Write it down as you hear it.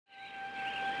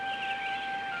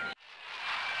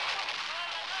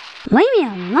Leave me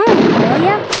alone, will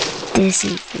ya? This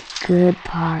is the good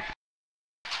part.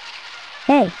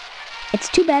 Hey, it's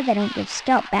too bad they don't give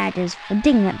scout badges for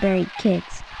digging up buried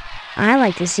kids. I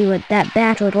like to see what that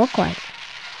badge would look like.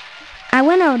 I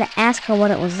went over to ask her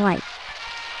what it was like,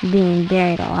 being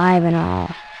buried alive and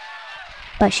all.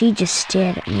 But she just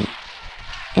stared at me,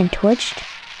 and twitched,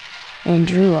 and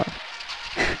drew up.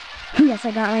 Guess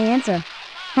I got my answer.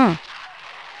 Huh.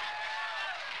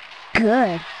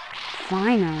 Good.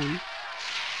 Finally.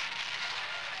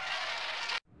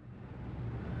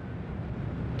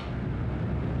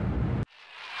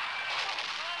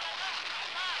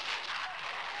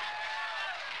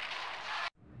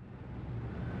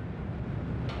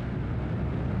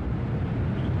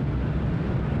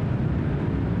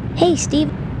 Hey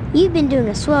Steve, you've been doing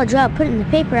a swell job putting the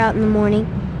paper out in the morning.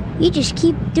 You just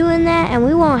keep doing that and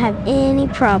we won't have any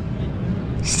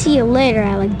problem. See you later,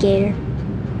 alligator.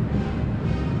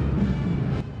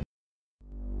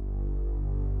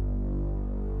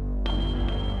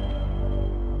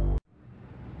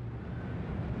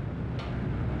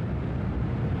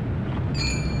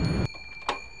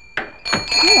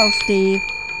 Hello, Steve.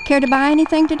 Care to buy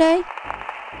anything today?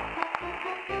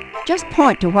 Just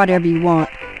point to whatever you want.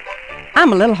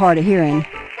 I'm a little hard of hearing.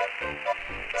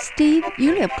 Steve,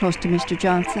 you live close to Mr.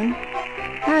 Johnson.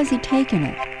 How is he taking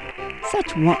it?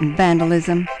 Such wanton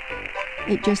vandalism.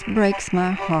 It just breaks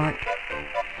my heart.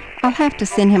 I'll have to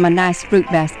send him a nice fruit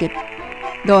basket,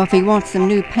 though if he wants some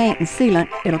new paint and sealant,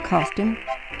 it'll cost him.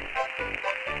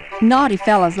 Naughty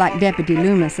fellows like Deputy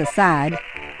Loomis aside,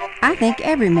 I think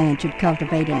every man should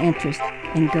cultivate an interest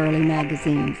in girly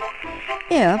magazines,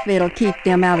 if it'll keep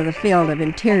them out of the field of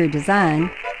interior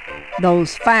design.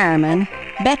 Those firemen,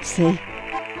 Betsy,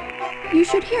 you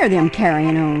should hear them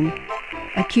carrying on,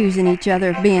 accusing each other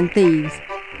of being thieves.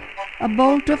 A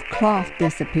bolt of cloth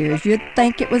disappears, you'd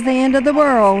think it was the end of the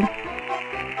world.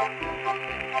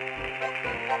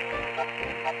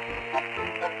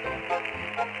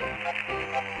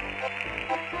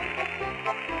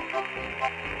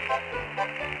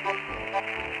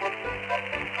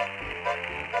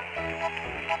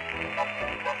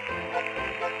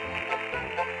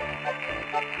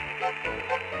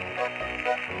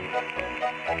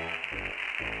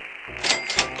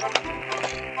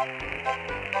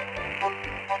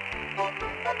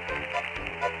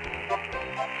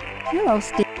 Hello,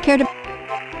 Steve. Care to...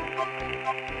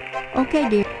 Okay,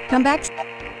 dear. Come back.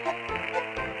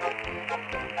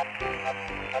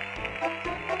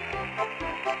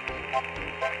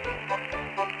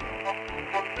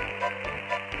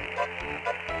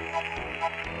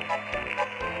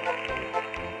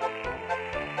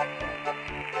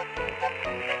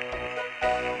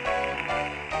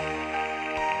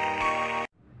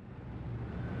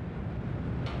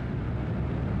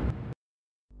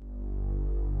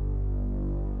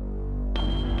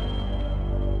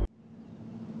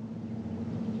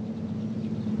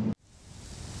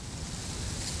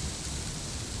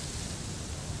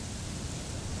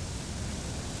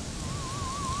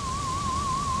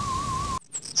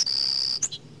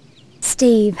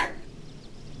 Steve,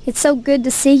 it's so good to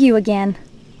see you again.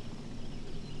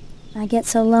 I get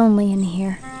so lonely in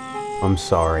here. I'm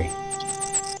sorry.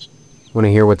 Want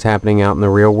to hear what's happening out in the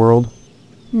real world?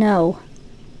 No.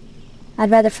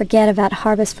 I'd rather forget about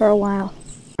harvest for a while.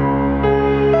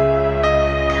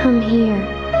 Come here.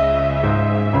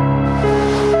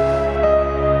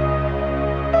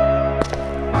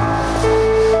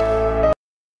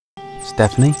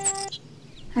 Stephanie?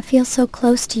 I feel so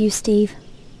close to you, Steve.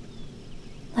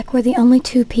 Like we're the only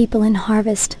two people in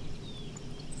Harvest.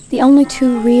 The only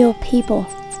two real people.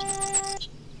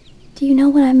 Do you know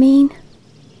what I mean?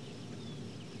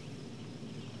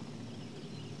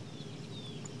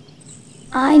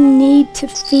 I need to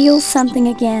feel something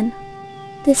again.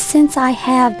 This sense I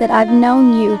have that I've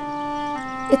known you.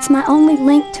 It's my only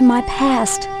link to my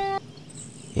past.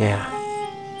 Yeah.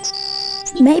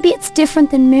 Maybe it's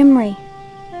different than memory.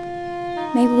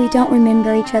 Maybe we don't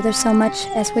remember each other so much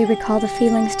as we recall the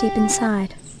feelings deep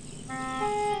inside.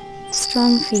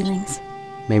 Strong feelings.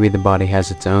 Maybe the body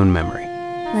has its own memory.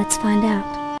 Let's find out.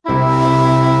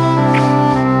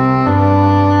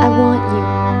 I want you.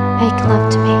 Make love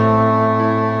to me.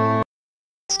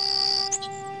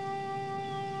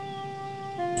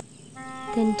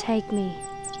 Then take me.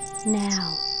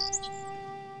 Now.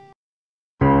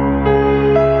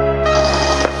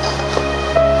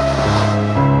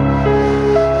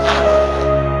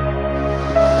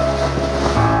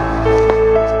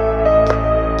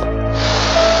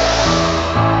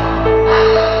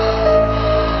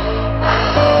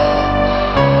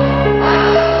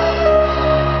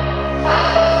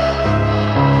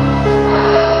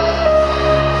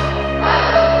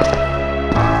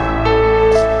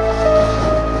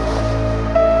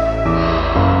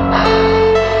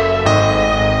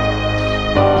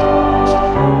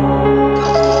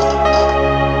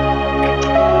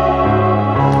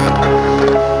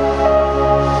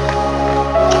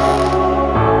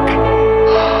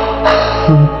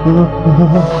 I'm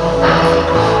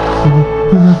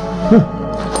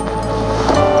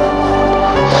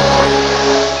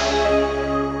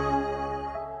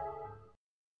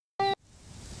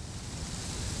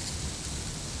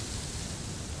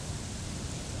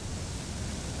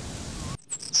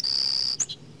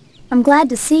glad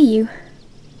to see you.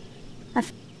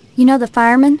 You know the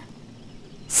firemen?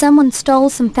 Someone stole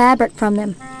some fabric from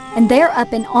them, and they're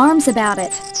up in arms about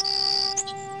it.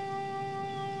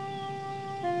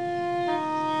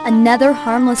 Another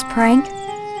harmless prank?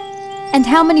 And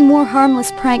how many more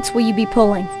harmless pranks will you be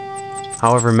pulling?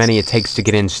 However many it takes to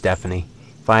get in, Stephanie.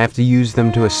 If I have to use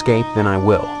them to escape, then I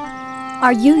will.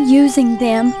 Are you using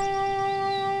them?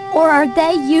 Or are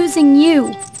they using you?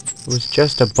 It was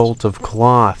just a bolt of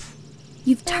cloth.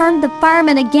 You've turned the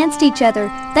firemen against each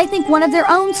other. They think one of their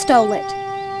own stole it.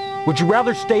 Would you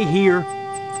rather stay here?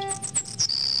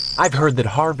 I've heard that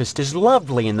harvest is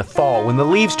lovely in the fall when the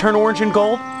leaves turn orange and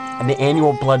gold, and the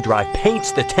annual blood drive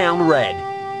paints the town red.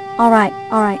 All right.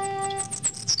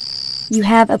 You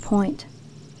have a point.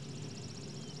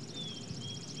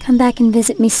 Come back and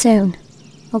visit me soon,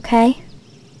 okay?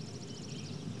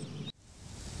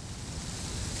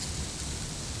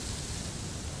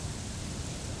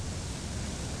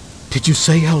 Did you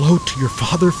say hello to your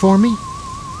father for me?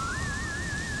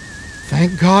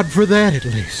 Thank God for that, at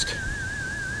least.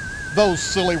 Those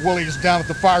silly willies down at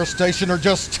the fire station are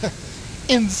just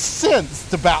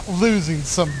incensed about losing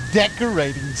some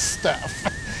decorating stuff.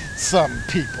 Some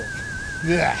people.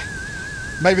 Yeah.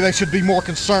 Maybe they should be more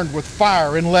concerned with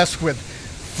fire and less with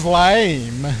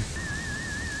flame.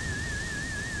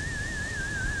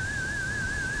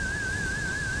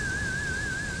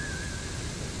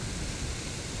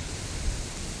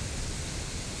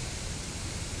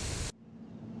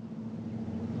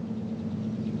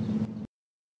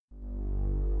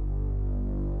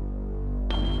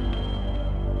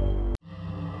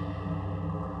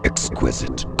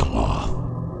 Exquisite cloth.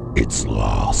 Its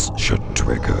loss should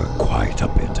trigger quite a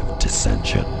bit of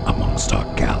dissension amongst our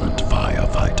gallant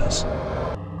firefighters.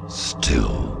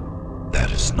 Still,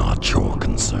 that is not your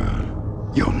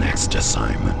concern. Your next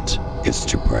assignment is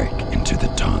to break into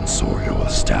the tonsorial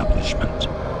establishment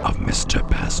of Mr.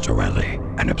 Pastorelli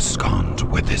and abscond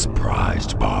with his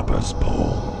prized barber's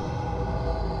pole.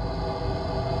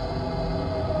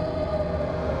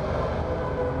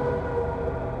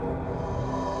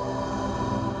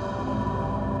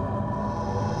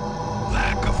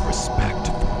 Respect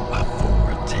for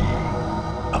authority,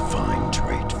 a fine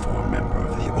trait for a member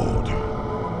of the Order.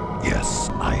 Yes,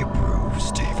 I approve,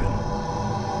 Stephen.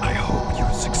 I hope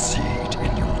you succeed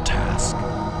in your task.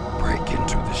 Break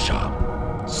into the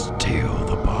shop, steal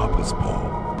the barber's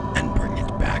pole, and bring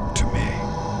it back to me.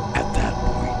 At that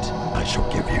point, I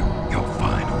shall give you your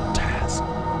final task.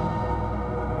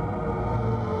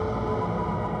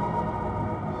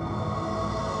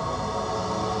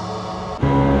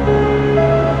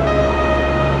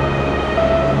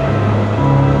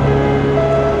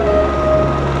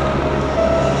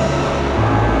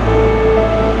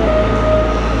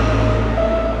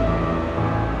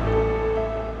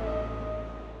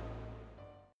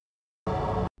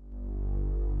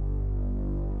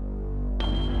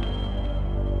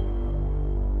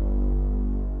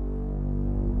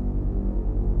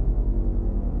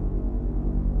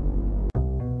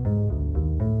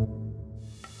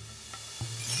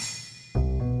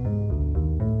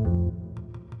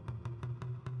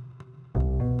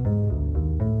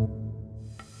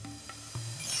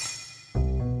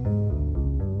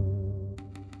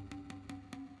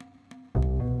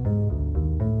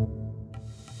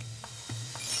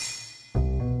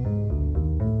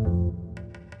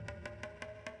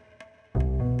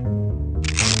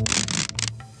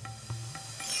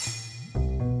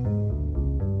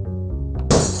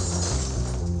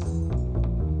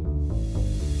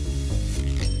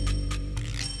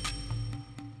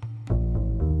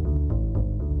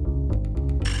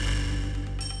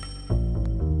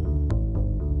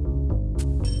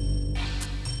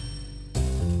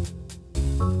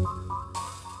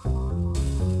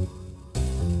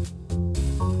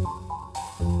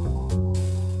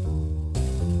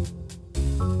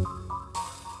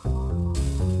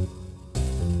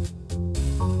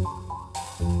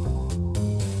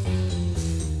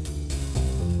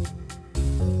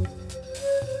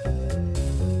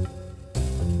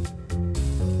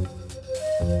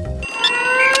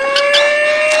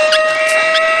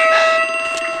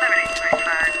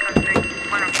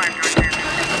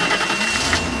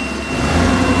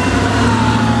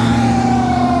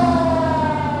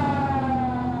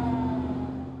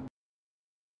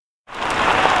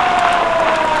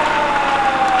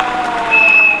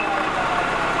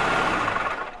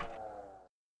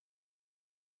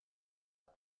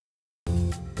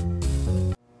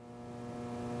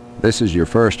 This is your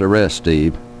first arrest,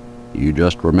 Steve. You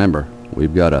just remember,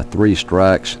 we've got a 3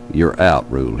 strikes, you're out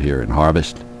rule here in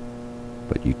Harvest.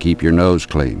 But you keep your nose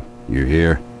clean. You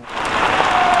hear?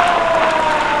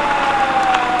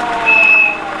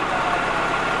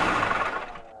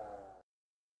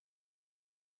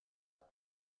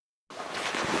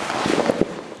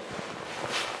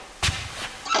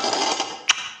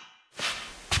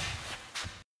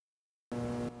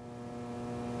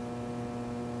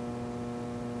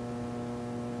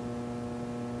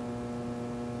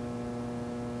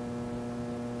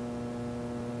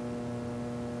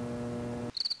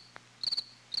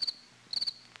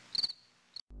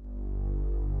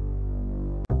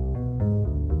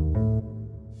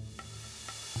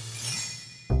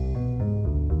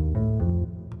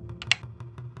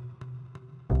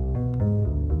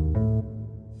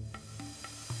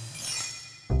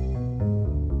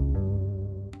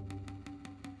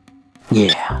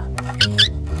 Yeah,